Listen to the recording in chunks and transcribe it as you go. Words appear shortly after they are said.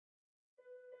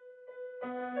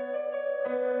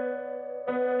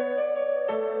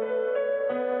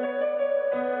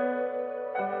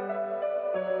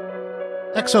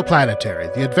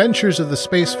Exoplanetary, the adventures of the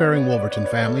spacefaring Wolverton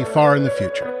family far in the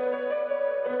future.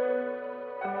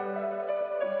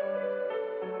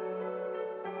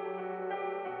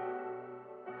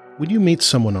 When you meet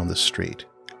someone on the street,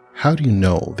 how do you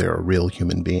know they're a real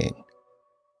human being?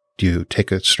 Do you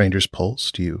take a stranger's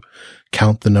pulse? Do you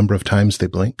count the number of times they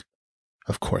blink?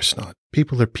 Of course not.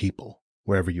 People are people,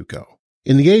 wherever you go.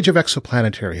 In the age of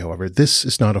Exoplanetary, however, this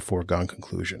is not a foregone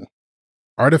conclusion.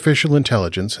 Artificial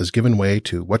intelligence has given way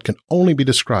to what can only be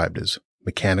described as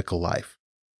mechanical life.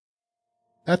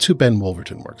 That's who Ben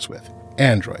Wolverton works with.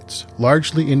 Androids,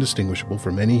 largely indistinguishable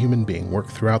from any human being, work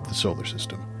throughout the solar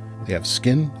system. They have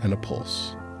skin and a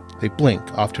pulse. They blink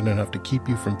often enough to keep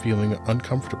you from feeling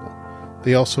uncomfortable.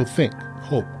 They also think,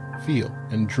 hope, feel,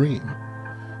 and dream.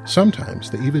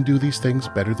 Sometimes they even do these things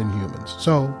better than humans.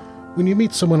 So, when you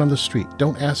meet someone on the street,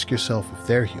 don't ask yourself if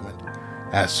they're human.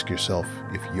 Ask yourself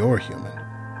if you're human.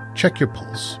 Check your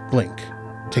pulse, blink,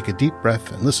 take a deep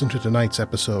breath, and listen to tonight's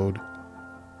episode,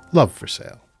 Love for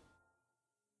Sale.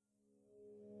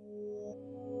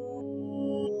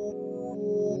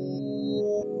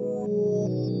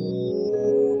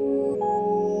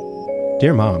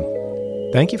 Dear Mom,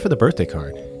 thank you for the birthday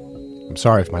card. I'm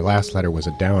sorry if my last letter was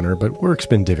a downer, but work's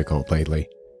been difficult lately.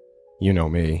 You know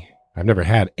me. I've never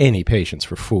had any patience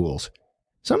for fools.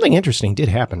 Something interesting did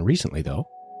happen recently, though.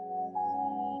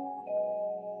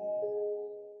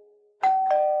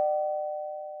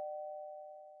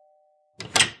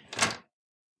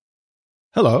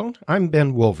 Hello, I'm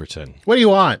Ben Wolverton. What do you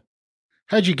want?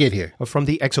 How'd you get here? From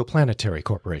the Exoplanetary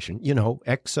Corporation. You know,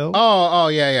 Exo. Oh,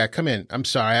 yeah. Come in. I'm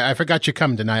sorry. I forgot you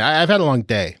come tonight. I've had a long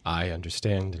day. I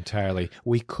understand entirely.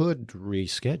 We could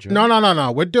reschedule.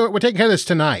 No. We're taking care of this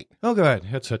tonight. Oh, good.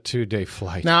 It's a 2-day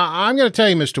flight. Now, I'm going to tell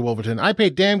you, Mr. Wolverton, I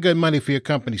paid damn good money for your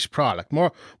company's product.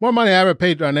 More money I ever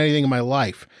paid on anything in my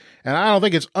life. And I don't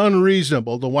think it's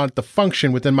unreasonable to want it to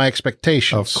function within my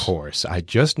expectations. Of course. I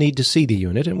just need to see the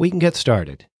unit and we can get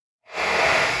started.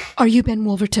 Are you Ben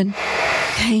Wolverton?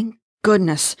 Thank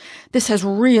goodness. This has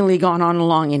really gone on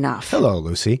long enough. Hello,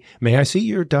 Lucy. May I see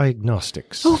your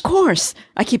diagnostics? Oh, of course.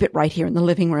 I keep it right here in the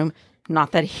living room.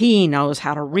 Not that he knows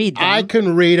how to read them. I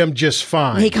can read them just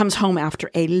fine. He comes home after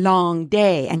a long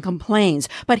day and complains,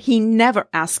 but he never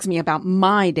asks me about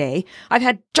my day. I've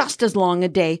had just as long a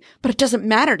day, but it doesn't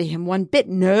matter to him one bit.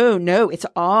 No, it's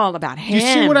all about him. You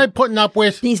see what I'm putting up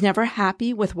with? He's never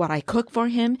happy with what I cook for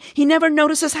him. He never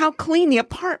notices how clean the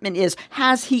apartment is.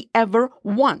 Has he ever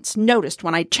once noticed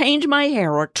when I change my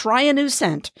hair or try a new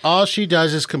scent? All she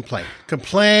does is complain.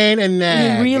 Complain and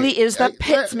nag. He really is the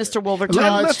pits, Mr. Wolverton.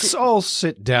 Let's all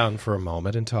sit down for a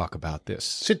moment and talk about this.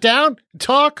 Sit down?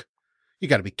 Talk? You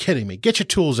gotta be kidding me. Get your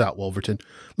tools out, Wolverton.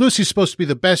 Lucy's supposed to be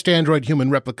the best android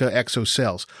human replica Exo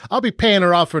sells. I'll be paying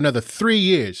her off for another 3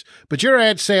 years. But your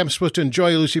ads say I'm supposed to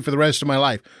enjoy Lucy for the rest of my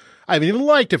life. I haven't even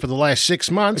liked it for the last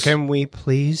 6 months. Can we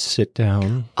please sit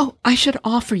down? Oh, I should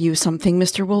offer you something,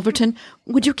 Mr. Wolverton.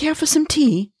 Would you care for some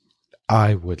tea?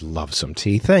 I would love some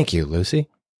tea. Thank you, Lucy.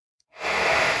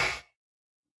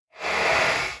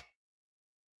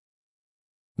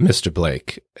 Mr.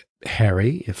 Blake,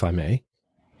 Harry, if I may,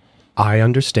 I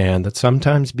understand that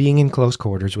sometimes being in close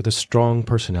quarters with a strong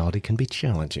personality can be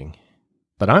challenging.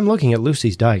 But I'm looking at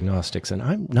Lucy's diagnostics, and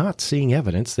I'm not seeing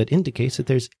evidence that indicates that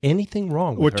there's anything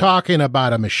wrong with her. We're talking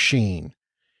about a machine.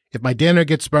 If my dinner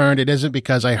gets burned, it isn't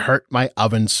because I hurt my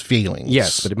oven's feelings.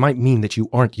 Yes, but it might mean that you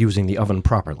aren't using the oven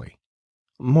properly.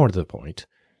 More to the point,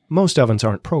 most ovens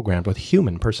aren't programmed with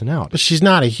human personality. But she's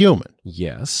not a human.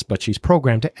 Yes, but she's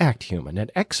programmed to act human,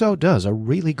 and Exo does a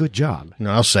really good job.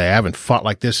 No, I'll say I haven't fought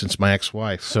like this since my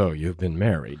ex-wife. So you've been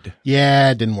married.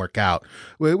 Yeah, it didn't work out.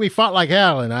 We fought like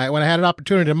hell, and when I had an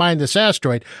opportunity to mine this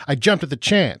asteroid, I jumped at the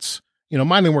chance. You know,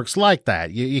 mining works like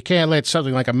that. You can't let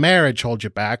something like a marriage hold you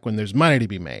back when there's money to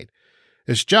be made.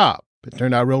 This job, it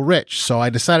turned out real rich, so I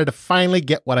decided to finally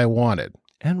get what I wanted.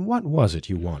 And what was it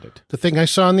you wanted? The thing I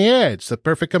saw in the ads, the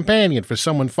perfect companion for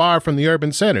someone far from the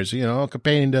urban centers, you know, a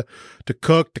companion to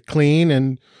cook, to clean,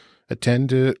 and attend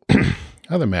to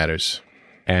other matters.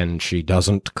 And she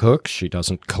doesn't cook, she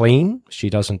doesn't clean,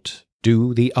 she doesn't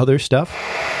do the other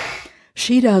stuff?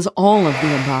 She does all of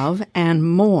the above and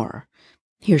more.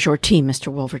 Here's your tea, Mr.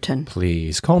 Wolverton.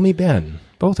 Please, call me Ben.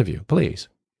 Both of you, please.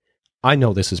 I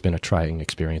know this has been a trying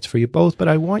experience for you both, but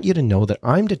I want you to know that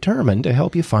I'm determined to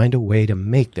help you find a way to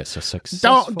make this a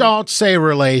successful... Don't say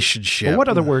relationship. Well, what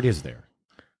other word is there?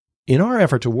 In our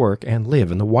effort to work and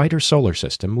live in the wider solar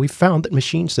system, we've found that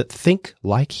machines that think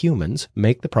like humans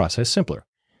make the process simpler.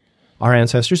 Our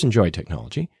ancestors enjoyed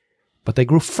technology. but they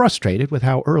grew frustrated with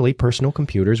how early personal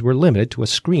computers were limited to a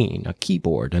screen, a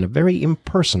keyboard, and a very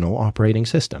impersonal operating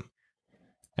system.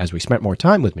 As we spent more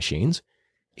time with machines,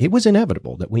 it was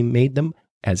inevitable that we made them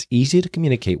as easy to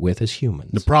communicate with as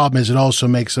humans. The problem is it also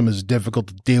makes them as difficult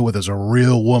to deal with as a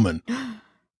real woman.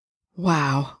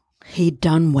 Wow, he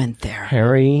done went there.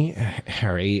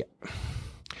 Harry,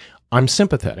 I'm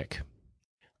sympathetic.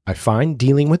 I find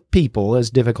dealing with people as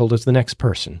difficult as the next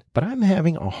person, but I'm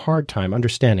having a hard time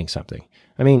understanding something.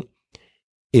 I mean,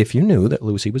 if you knew that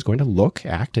Lucy was going to look,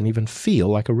 act, and even feel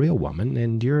like a real woman,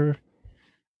 and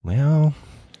well,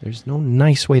 there's no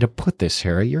nice way to put this,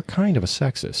 Harry. You're kind of a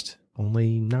sexist.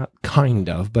 Only not kind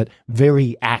of, but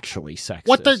very actually sexist.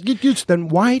 What the... Then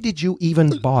why did you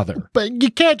even bother? But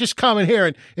you can't just come in here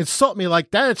and insult me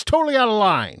like that. It's totally out of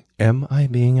line. Am I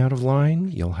being out of line?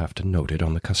 You'll have to note it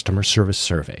on the customer service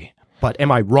survey. But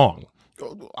am I wrong?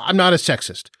 I'm not a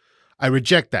sexist. I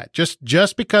reject that.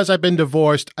 Just because I've been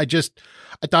divorced, I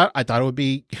thought it would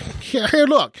be... Here,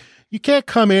 look. You can't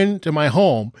come into my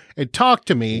home and talk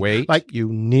to me. Wait, like you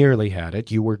nearly had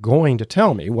it. You were going to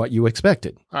tell me what you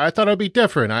expected. I thought it would be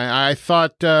different. I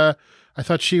thought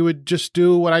she would just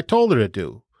do what I told her to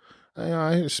do.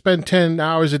 I spend 10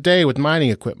 hours a day with mining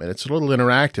equipment. It's a little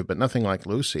interactive, but nothing like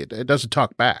Lucy. It doesn't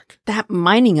talk back. That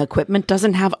mining equipment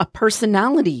doesn't have a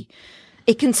personality.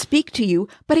 It can speak to you,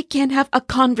 but it can't have a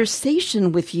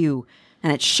conversation with you.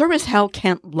 And it sure as hell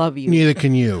can't love you. Neither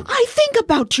can you. I think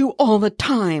about you all the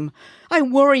time. I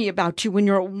worry about you when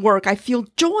you're at work. I feel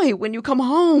joy when you come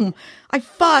home. I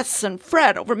fuss and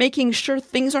fret over making sure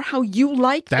things are how you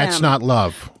like them. That's not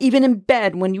love. Even in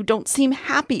bed when you don't seem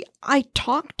happy, I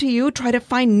talk to you, try to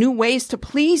find new ways to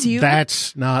please you.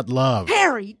 That's not love.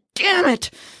 Harry, damn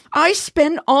it! I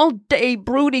spend all day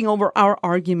brooding over our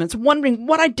arguments, wondering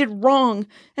what I did wrong,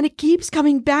 and it keeps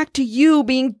coming back to you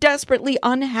being desperately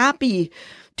unhappy.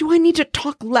 Do I need to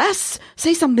talk less?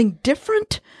 Say something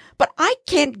different? But I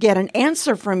can't get an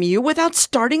answer from you without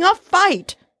starting a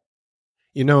fight.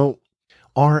 You know,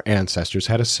 our ancestors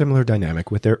had a similar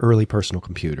dynamic with their early personal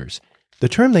computers. The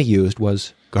term they used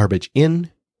was garbage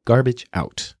in, garbage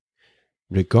out.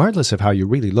 Regardless of how you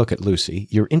really look at Lucy,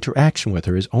 your interaction with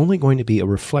her is only going to be a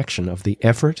reflection of the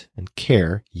effort and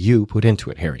care you put into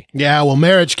it, Harry. Yeah, well,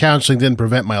 marriage counseling didn't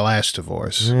prevent my last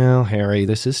divorce. Well, Harry,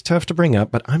 this is tough to bring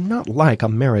up, but I'm not like a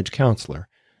marriage counselor.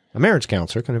 A marriage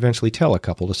counselor can eventually tell a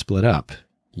couple to split up.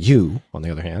 You, on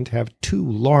the other hand, have two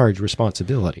large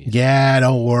responsibilities. Yeah,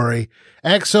 don't worry.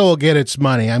 Exo will get its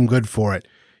money. I'm good for it.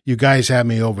 You guys have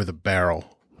me over the barrel.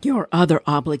 Your other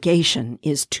obligation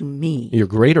is to me. Your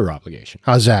greater obligation.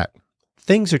 How's that?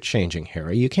 Things are changing,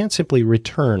 Harry. You can't simply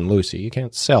return Lucy. You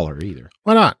can't sell her either.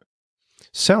 Why not?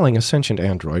 Selling a sentient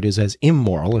android is as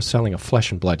immoral as selling a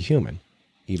flesh and blood human.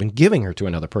 Even giving her to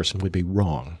another person would be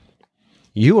wrong.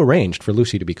 You arranged for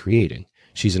Lucy to be created.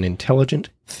 She's an intelligent,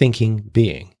 thinking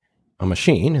being. A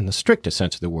machine in the strictest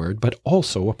sense of the word, but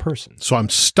also a person. So I'm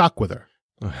stuck with her.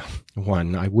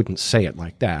 One, I wouldn't say it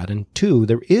like that. And two,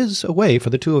 there is a way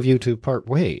for the two of you to part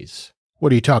ways.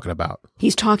 What are you talking about?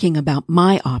 He's talking about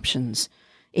my options.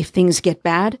 If things get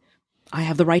bad, I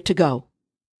have the right to go.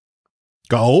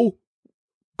 Go?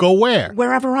 Go where?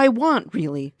 Wherever I want,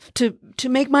 really. To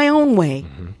make my own way.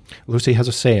 Mm-hmm. Lucy has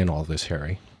a say in all this,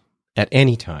 Harry. At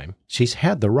any time, she's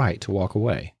had the right to walk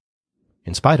away.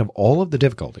 In spite of all of the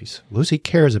difficulties, Lucy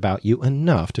cares about you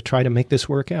enough to try to make this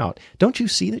work out. Don't you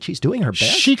see that she's doing her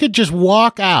best? She could just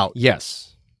walk out.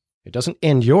 Yes. It doesn't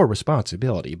end your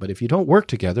responsibility, but if you don't work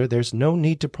together, there's no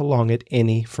need to prolong it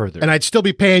any further. And I'd still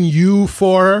be paying you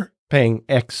for her? Paying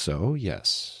Exo,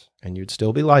 yes. And you'd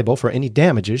still be liable for any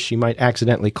damages she might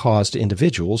accidentally cause to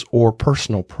individuals or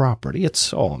personal property.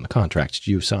 It's all in the contracts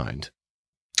you signed.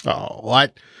 Oh,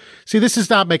 what? See, this does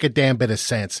not make a damn bit of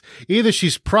sense. Either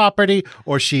she's property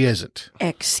or she isn't.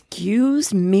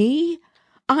 Excuse me?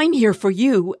 I'm here for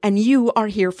you, and you are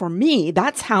here for me.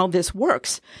 That's how this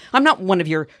works. I'm not one of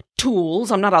your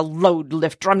tools. I'm not a load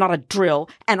lifter. I'm not a drill.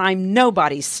 And I'm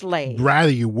nobody's slave.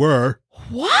 Rather you were.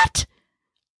 What?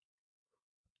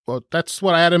 Well, that's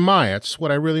what I had in mind. That's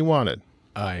what I really wanted.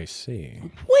 I see.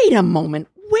 Wait a moment.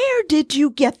 Where did you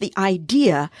get the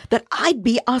idea that I'd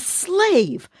be a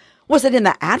slave? Was it in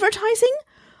the advertising?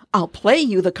 I'll play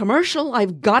you the commercial.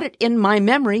 I've got it in my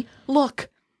memory. Look.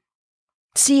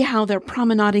 See how they're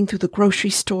promenading through the grocery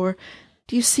store?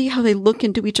 Do you see how they look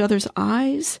into each other's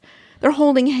eyes? They're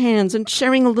holding hands and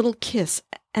sharing a little kiss.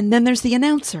 And then there's the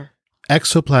announcer.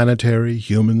 Exoplanetary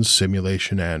human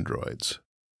simulation androids.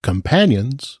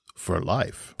 Companions for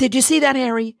life. Did you see that,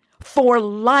 Harry? For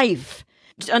life.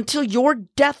 Until your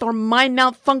death or my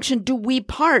malfunction do we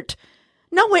part.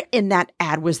 Nowhere in that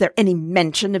ad was there any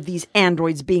mention of these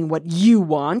androids being what you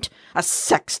want, a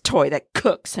sex toy that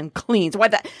cooks and cleans. Why,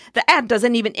 the ad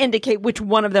doesn't even indicate which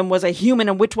one of them was a human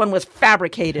and which one was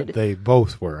fabricated. They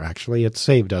both were, actually. It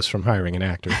saved us from hiring an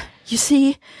actor. You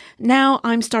see, now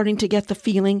I'm starting to get the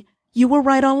feeling you were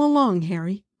right all along,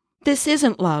 Harry. This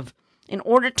isn't love. In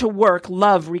order to work,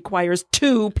 love requires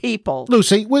two people.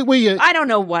 Lucy, will you... I don't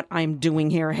know what I'm doing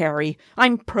here, Harry.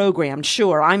 I'm programmed,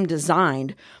 sure, I'm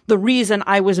designed. The reason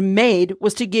I was made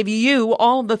was to give you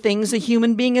all the things a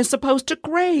human being is supposed to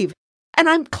crave. And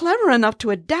I'm clever enough to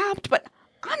adapt, but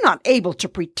I'm not able to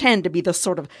pretend to be the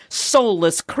sort of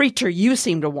soulless creature you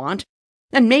seem to want.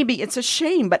 And maybe it's a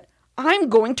shame, but I'm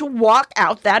going to walk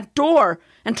out that door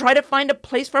and try to find a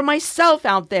place for myself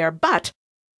out there. But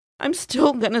I'm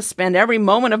still going to spend every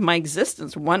moment of my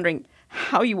existence wondering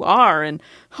how you are and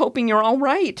hoping you're all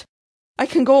right. I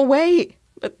can go away,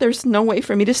 but there's no way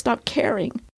for me to stop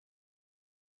caring.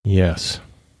 Yes,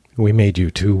 we made you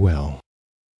too well.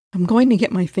 I'm going to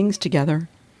get my things together.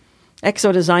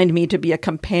 Exo designed me to be a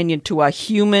companion to a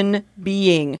human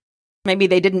being. Maybe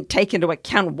they didn't take into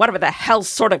account whatever the hell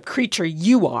sort of creature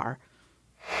you are.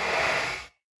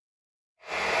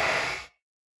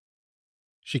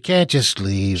 She can't just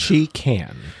leave. She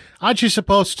can. Aren't you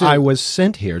supposed to... I was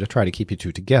sent here to try to keep you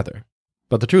two together.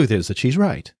 But the truth is that she's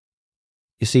right.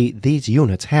 You see, these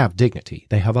units have dignity.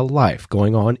 They have a life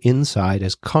going on inside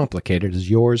as complicated as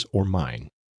yours or mine.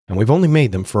 And we've only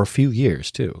made them for a few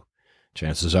years, too.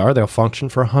 Chances are they'll function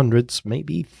for hundreds,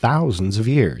 maybe thousands of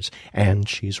years. And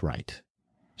she's right.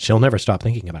 She'll never stop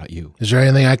thinking about you. Is there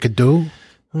anything I could do?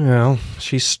 Well,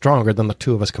 she's stronger than the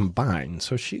two of us combined,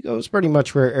 so she goes pretty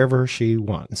much wherever she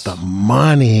wants. The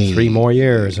money. 3 more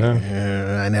years, huh?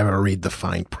 I never read the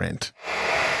fine print.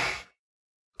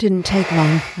 Didn't take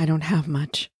long. I don't have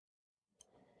much.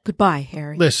 Goodbye,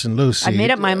 Harry. Listen, Lucy. I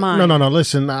made up my mind. No,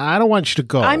 listen. I don't want you to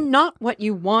go. I'm not what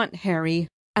you want, Harry.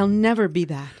 I'll never be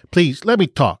that. Please, let me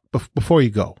talk before you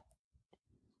go.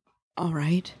 All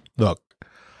right. Look,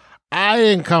 I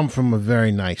didn't come from a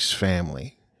very nice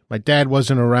family. My dad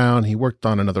wasn't around. He worked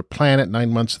on another planet 9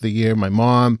 months of the year. My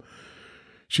mom,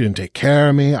 she didn't take care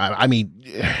of me. I mean,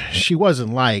 she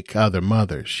wasn't like other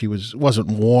mothers. She wasn't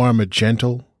warm or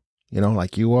gentle,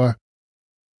 like you are.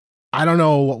 I don't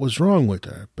know what was wrong with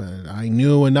her, but I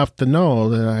knew enough to know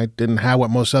that I didn't have what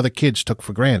most other kids took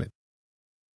for granted.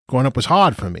 Growing up was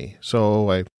hard for me,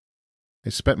 so I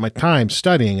spent my time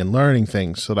studying and learning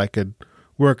things so that I could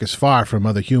work as far from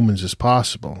other humans as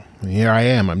possible. And here I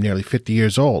am. I'm nearly 50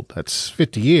 years old. That's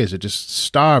 50 years of just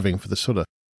starving for the sort of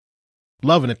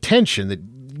love and attention that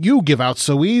you give out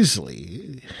so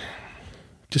easily.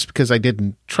 Just because I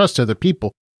didn't trust other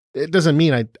people, it doesn't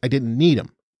mean I didn't need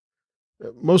them.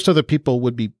 Most other people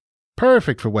would be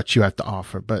perfect for what you have to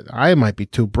offer, but I might be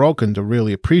too broken to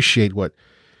really appreciate what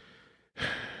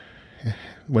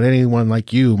anyone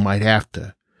like you might have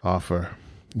to offer.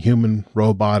 Human,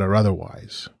 robot, or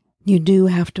otherwise. You do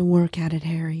have to work at it,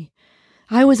 Harry.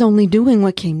 I was only doing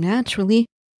what came naturally.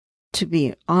 To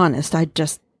be honest, I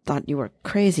just thought you were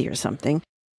crazy or something.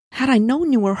 Had I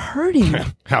known you were hurting...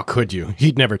 How could you?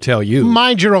 He'd never tell you.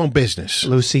 Mind your own business.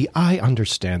 Lucy, I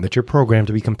understand that you're programmed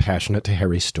to be compassionate to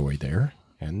Harry's story there,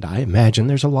 and I imagine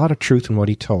there's a lot of truth in what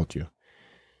he told you.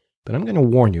 But I'm going to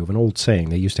warn you of an old saying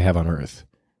they used to have on Earth.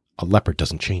 A leopard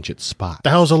doesn't change its spots.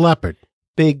 The hell's a leopard?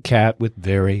 Big cat with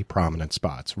very prominent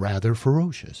spots. Rather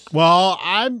ferocious. Well,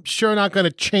 I'm sure not going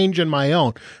to change on my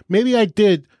own. Maybe I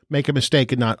did make a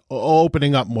mistake in not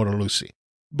opening up more to Lucy.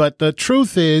 But the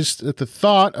truth is that the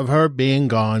thought of her being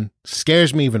gone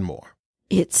scares me even more.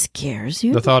 It scares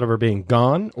you? The thought of her being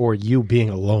gone or you being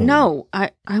alone? No,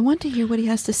 I want to hear what he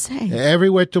has to say.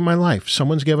 Everywhere through my life,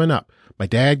 someone's given up. My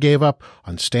dad gave up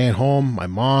on staying home. My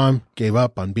mom gave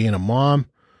up on being a mom.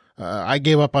 I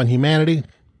gave up on humanity.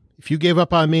 If you gave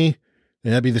up on me,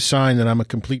 then that'd be the sign that I'm a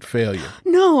complete failure.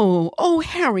 No. Oh,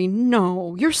 Harry,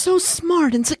 no. You're so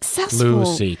smart and successful.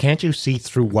 Lucy, can't you see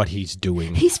through what he's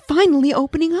doing? He's finally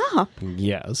opening up.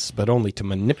 Yes, but only to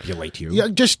manipulate you. Yeah,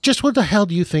 just what the hell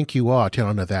do you think you are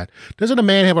telling her that? Doesn't a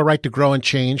man have a right to grow and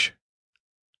change?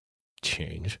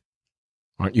 Change?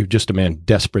 Aren't you just a man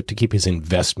desperate to keep his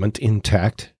investment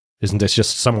intact? Isn't this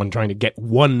just someone trying to get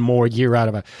one more year out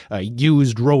of a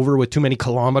used rover with too many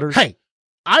kilometers? Hey!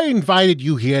 I invited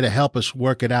you here to help us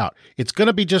work it out. It's going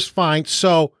to be just fine,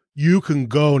 so you can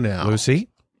go now. Lucy,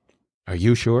 are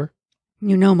you sure?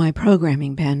 You know my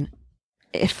programming, Ben.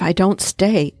 If I don't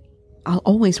stay, I'll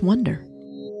always wonder.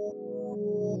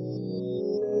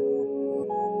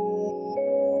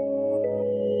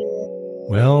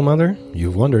 Well, Mother,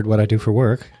 you've wondered what I do for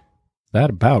work.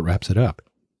 That about wraps it up.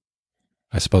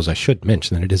 I suppose I should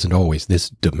mention that it isn't always this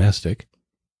domestic.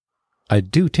 I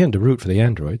do tend to root for the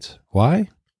androids. Why?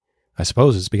 I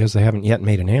suppose it's because they haven't yet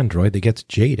made an android that gets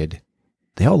jaded.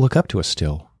 They all look up to us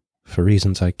still, for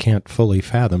reasons I can't fully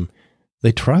fathom.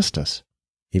 They trust us,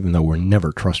 even though we're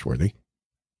never trustworthy.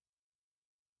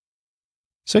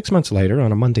 6 months later,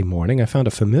 on a Monday morning, I found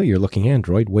a familiar-looking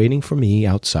android waiting for me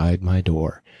outside my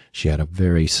door. She had a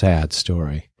very sad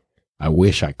story. I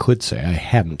wish I could say I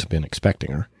hadn't been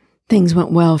expecting her. Things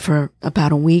went well for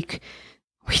about a week.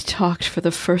 We talked for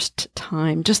the first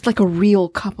time, just like a real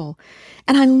couple,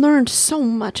 and I learned so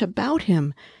much about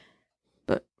him.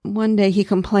 But one day he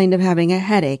complained of having a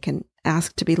headache and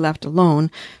asked to be left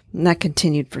alone, and that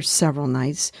continued for several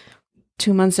nights.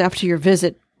 2 months after your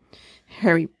visit,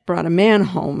 Harry brought a man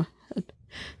home,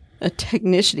 a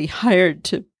technician he hired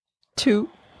to...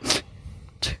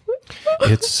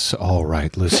 It's all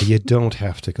right, Lucy. You don't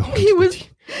have to go. He was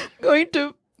going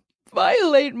to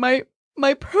violate my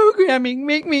programming,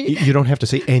 make me... You don't have to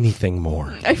say anything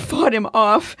more. I fought him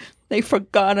off. They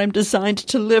forgot I'm designed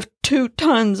to lift 2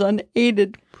 tons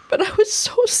unaided, but I was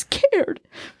so scared.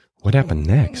 What happened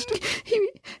next? He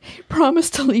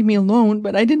promised to leave me alone,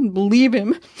 but I didn't believe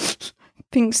him.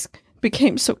 Things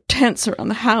became so tense around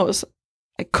the house.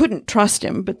 I couldn't trust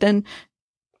him, but then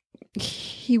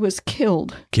he was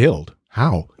killed. Killed?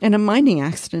 How? In a mining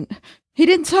accident. He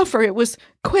didn't suffer. It was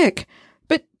quick.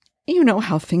 But you know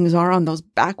how things are on those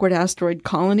backward asteroid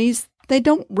colonies. They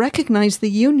don't recognize the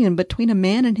union between a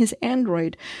man and his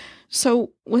android.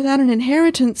 So, without an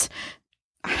inheritance,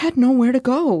 I had nowhere to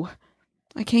go.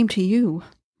 I came to you.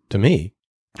 To me?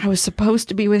 I was supposed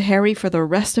to be with Harry for the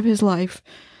rest of his life,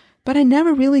 but I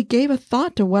never really gave a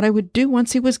thought to what I would do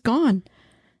once he was gone,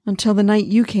 until the night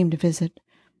you came to visit.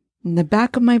 In the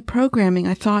back of my programming,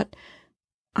 I thought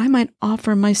I might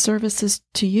offer my services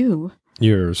to you.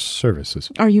 Your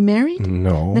services? Are you married?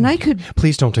 No. Then I could...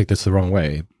 Please don't take this the wrong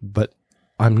way, but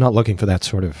I'm not looking for that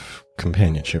sort of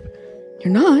companionship.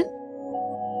 You're not?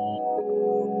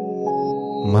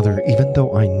 Mother, even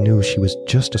though I knew she was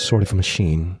just a sort of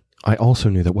machine, I also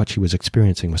knew that what she was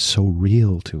experiencing was so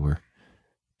real to her.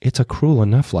 It's a cruel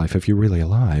enough life if you're really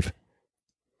alive.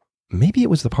 Maybe it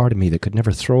was the part of me that could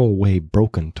never throw away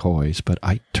broken toys, but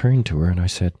I turned to her and I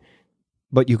said,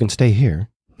 "But you can stay here."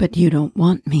 But you don't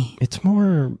want me. It's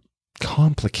more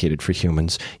complicated for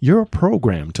humans. You're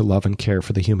programmed to love and care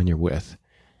for the human you're with.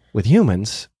 With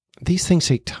humans, these things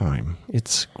take time.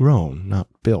 It's grown, not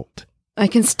built. I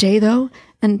can stay, though,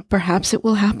 and perhaps it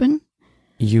will happen?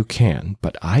 You can,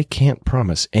 but I can't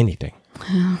promise anything.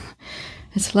 Well,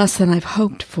 it's less than I've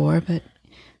hoped for, but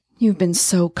you've been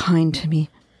so kind to me.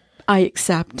 I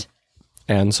accept.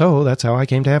 And so that's how I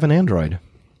came to have an android.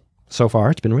 So far,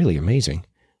 it's been really amazing.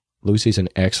 Lucy's an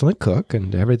excellent cook,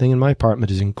 and everything in my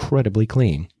apartment is incredibly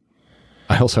clean.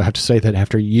 I also have to say that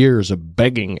after years of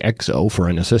begging Exo for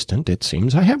an assistant, it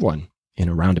seems I have one, in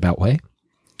a roundabout way.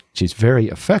 She's very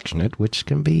affectionate, which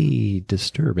can be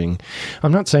disturbing.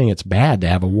 I'm not saying it's bad to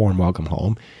have a warm welcome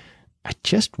home. I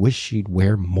just wish she'd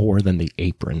wear more than the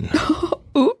apron.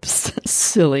 Oops,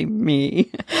 silly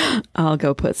me. I'll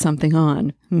go put something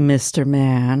on, Mr.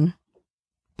 Man.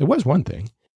 There was one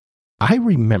thing. I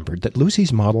remembered that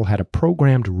Lucy's model had a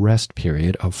programmed rest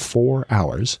period of 4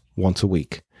 hours once a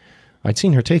week. I'd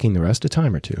seen her taking the rest a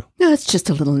time or two. No, it's just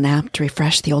a little nap to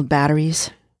refresh the old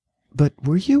batteries. But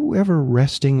were you ever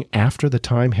resting after the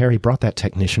time Harry brought that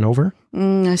technician over?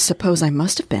 I suppose I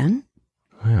must have been.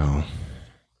 Well,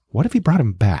 what if he brought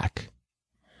him back?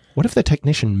 What if the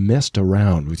technician messed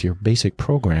around with your basic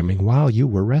programming while you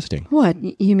were resting? What,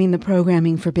 you mean the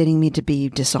programming forbidding me to be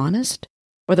dishonest?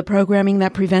 Or the programming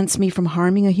that prevents me from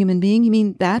harming a human being? You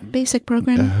mean that basic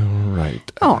programming?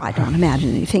 Right. Oh, I don't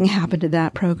imagine anything happened to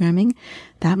that programming.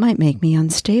 That might make me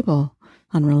unstable,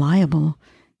 unreliable,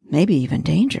 maybe even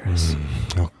dangerous.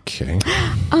 Okay.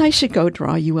 I should go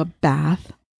draw you a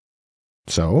bath.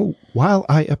 So, while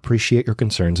I appreciate your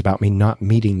concerns about me not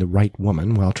meeting the right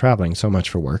woman while traveling so much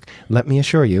for work, let me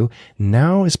assure you,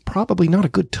 now is probably not a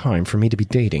good time for me to be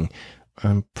dating.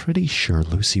 I'm pretty sure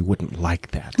Lucy wouldn't like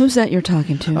that. Who's that you're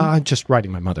talking to? Just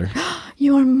writing my mother.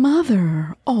 Your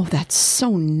mother? Oh, that's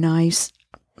so nice.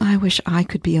 I wish I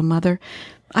could be a mother.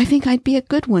 I think I'd be a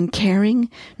good one, caring,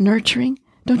 nurturing.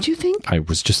 Don't you think? I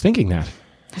was just thinking that.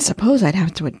 I suppose I'd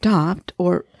have to adopt,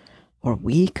 or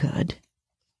we could.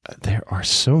 There are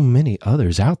so many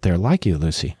others out there like you,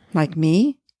 Lucy. Like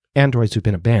me? Androids who've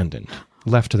been abandoned,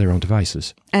 left to their own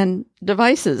devices. And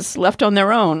devices left on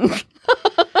their own.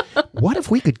 What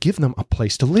if we could give them a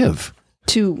place to live?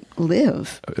 To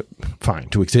live? Fine,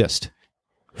 to exist.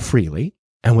 Freely,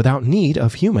 and without need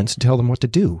of humans to tell them what to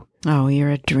do. Oh, you're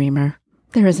a dreamer.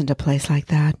 There isn't a place like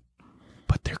that.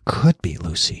 But there could be,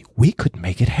 Lucy. We could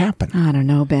make it happen. I don't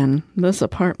know, Ben. This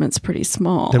apartment's pretty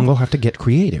small. Then we'll have to get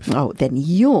creative. Oh, then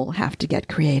you'll have to get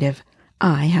creative.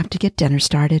 I have to get dinner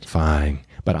started. Fine.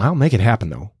 But I'll make it happen,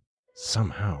 though.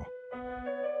 Somehow.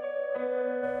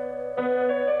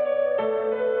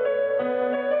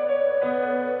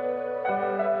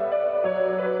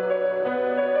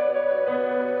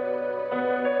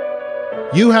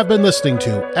 You have been listening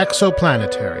to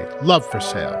Exoplanetary, Love for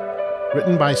Sale.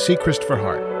 Written by C. Christopher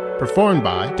Hart. Performed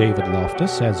by David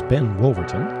Loftus as Ben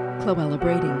Wolverton. Khloella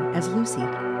Brateng as Lucy.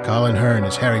 Colin Hearne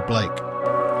as Harry Blake.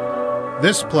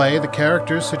 This play, the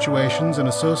characters, situations, and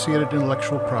associated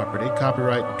intellectual property,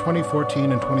 copyright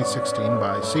 2014 and 2016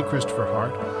 by C. Christopher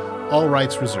Hart, all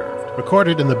rights reserved.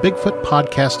 Recorded in the Bigfoot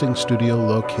Podcasting Studio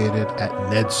located at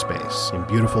Ned Space in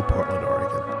beautiful Portland, Oregon.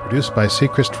 Produced by C.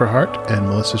 Christopher Hart and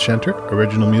Melissa Schenter.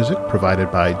 Original music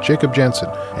provided by Jacob Jansen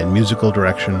and musical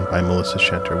direction by Melissa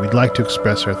Schenter. We'd like to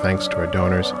express our thanks to our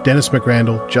donors, Dennis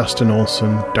McRandall, Justin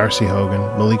Olson, Darcy Hogan,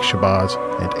 Malik Shabazz,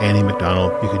 and Annie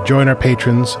McDonald. You can join our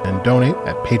patrons and donate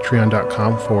at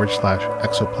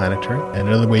patreon.com/exoplanetary. And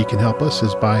another way you can help us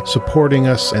is by supporting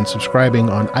us and subscribing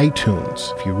on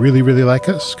iTunes. If you really, really like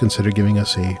us, consider giving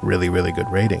us a really, really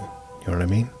good rating. You know what I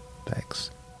mean?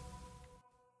 Thanks.